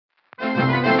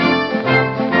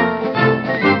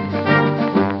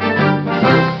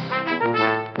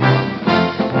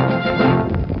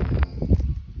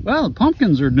Well, the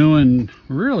pumpkins are doing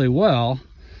really well.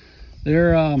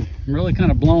 They're really kind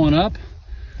of blowing up.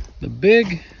 The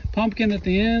big pumpkin at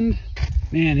the end,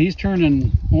 man, he's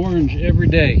turning orange every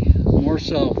day, more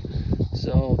so.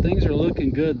 So things are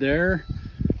looking good there.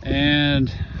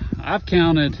 And I've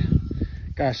counted,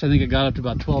 gosh, I think I got up to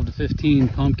about 12 to 15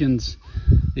 pumpkins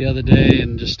the other day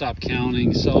and just stopped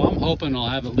counting. So I'm hoping I'll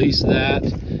have at least that.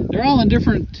 They're all in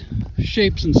different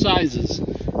shapes and sizes,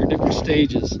 or different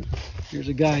stages. Here's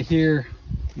a guy here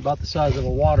about the size of a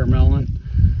watermelon.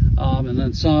 And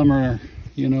then some are,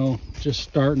 you know, just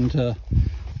starting to,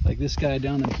 like this guy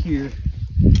down in here,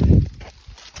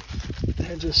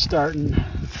 they're just starting.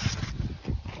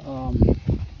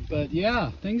 But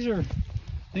yeah, things are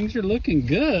looking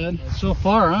good. So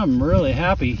far, I'm really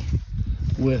happy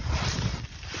with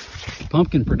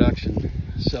pumpkin production.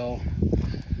 So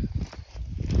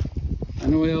I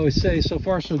know we always say so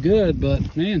far so good,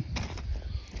 but man,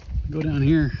 go down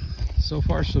here, so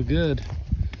far so good.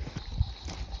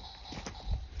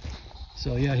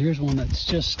 So yeah, here's one that's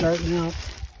just starting out.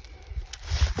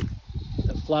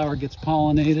 The flower gets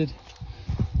pollinated.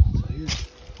 So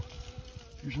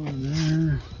here's one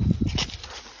there.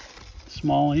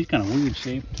 Small, he's kind of weird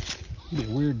shaped.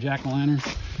 Maybe a weird jack-o'-lantern.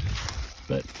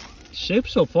 But shape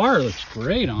so far looks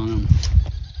great on him.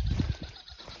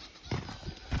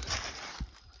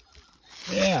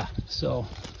 Yeah, so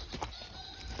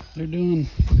they're doing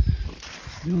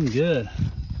good.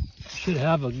 Should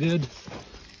have a good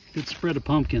spread of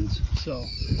pumpkins. So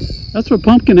that's what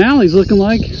Pumpkin Alley's looking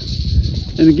like.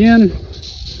 And again,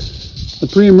 the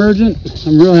pre-emergent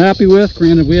I'm real happy with.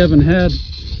 Granted, we haven't had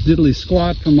diddly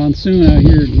squat from monsoon out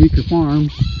here at Meeker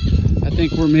Farms. I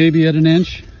think we're maybe at an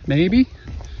inch, maybe.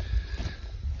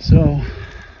 So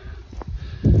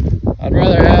I'd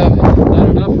rather have not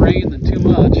enough rain than too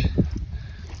much.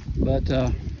 But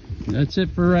that's it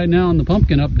for right now on the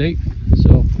pumpkin update.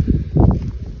 So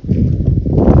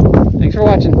thanks for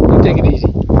watching. You take it easy.